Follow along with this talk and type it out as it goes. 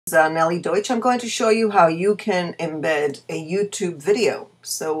Nelly Deutsch. I'm going to show you how you can embed a YouTube video.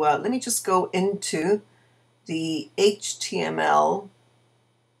 So let me just go into the HTML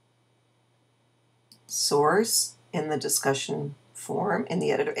source in the discussion forum in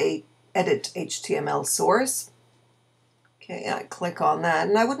the editor, edit HTML source. Okay, I click on that,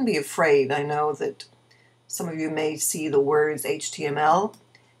 and I wouldn't be afraid. I know that some of you may see the words HTML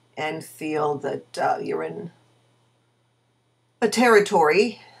and feel that you're in a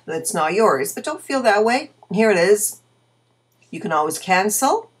territory that's not yours, but don't feel that way. Here it is. You can always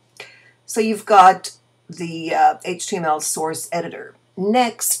cancel. So you've got the HTML source editor.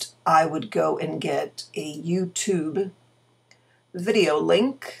 Next, I would go and get a YouTube video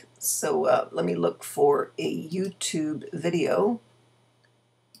link. So let me look for a YouTube video.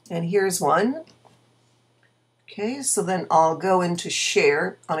 And here's one. Okay, so then I'll go into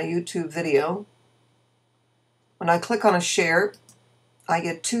share on a YouTube video. When I click on a share, I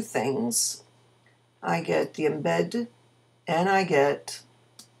get two things. I get the embed and I get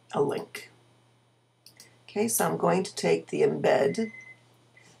a link. Okay, so I'm going to take the embed,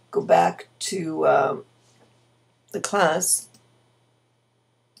 go back to the class,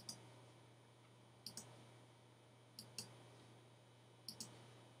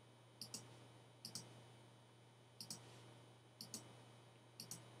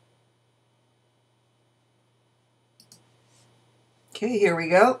 okay, here we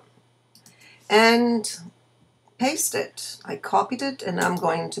go, and paste it. I copied it and I'm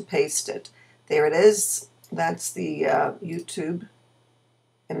going to paste it. There it is. That's the YouTube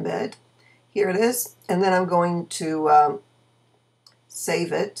embed. Here it is. And then I'm going to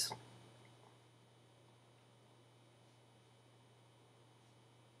save it.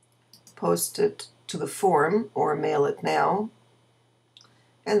 Post it to the forum or mail it now.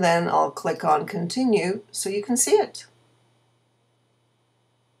 And then I'll click on continue so you can see it.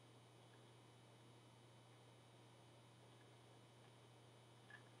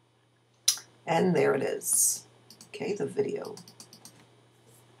 And there it is. Okay, the video.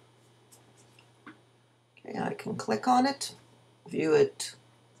 Okay, I can click on it, view it.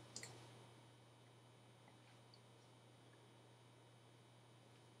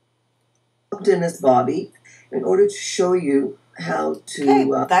 Logged in as Bobby in order to show you how to...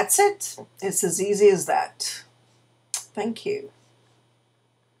 Okay, that's it. It's as easy as that. Thank you.